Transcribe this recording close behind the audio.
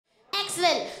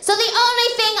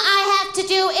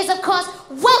of course,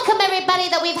 welcome everybody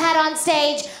that we've had on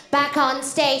stage, back on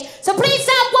stage. So please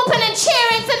stop whooping and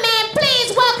cheering for me, and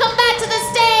please welcome back to the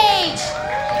stage,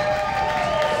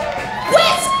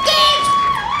 Whiskey!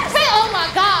 Oh my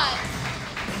God.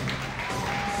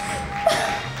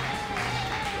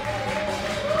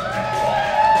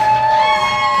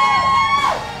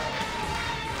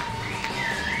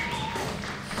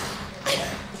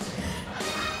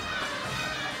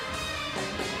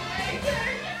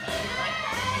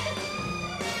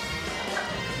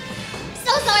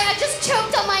 So sorry, I just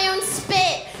choked on my own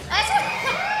spit.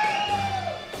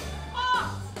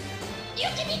 Oh, you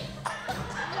give me.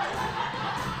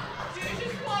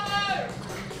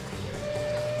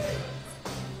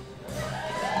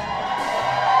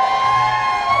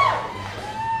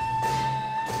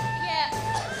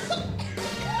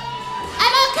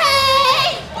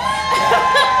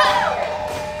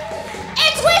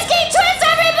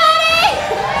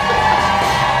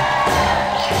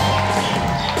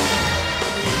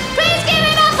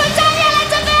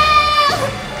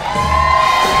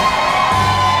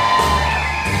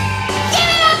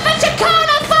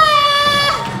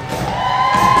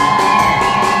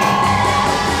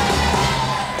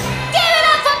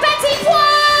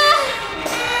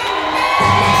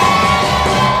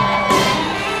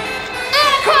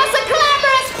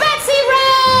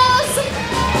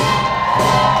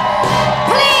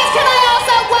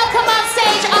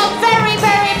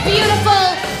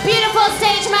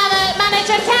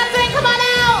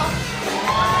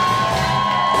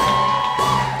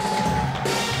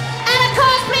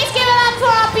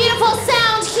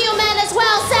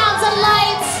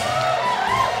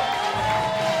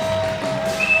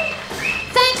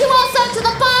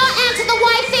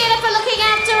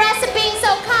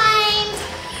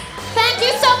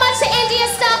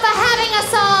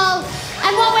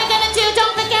 And what we're gonna do,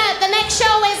 don't forget, the next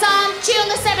show is on June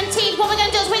the 17th. What we're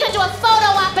gonna do is we're gonna do a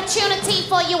photo opportunity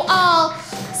for you all.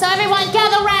 So everyone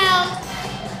gather round.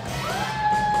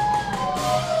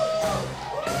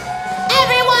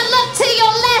 Everyone look to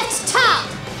your left top.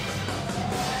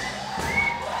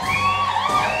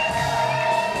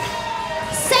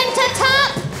 Center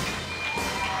top.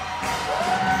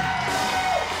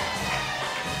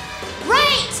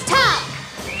 Right top.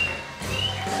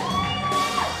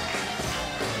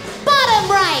 Bottom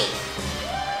right.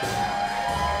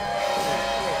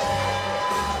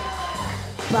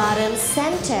 Bottom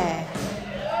center.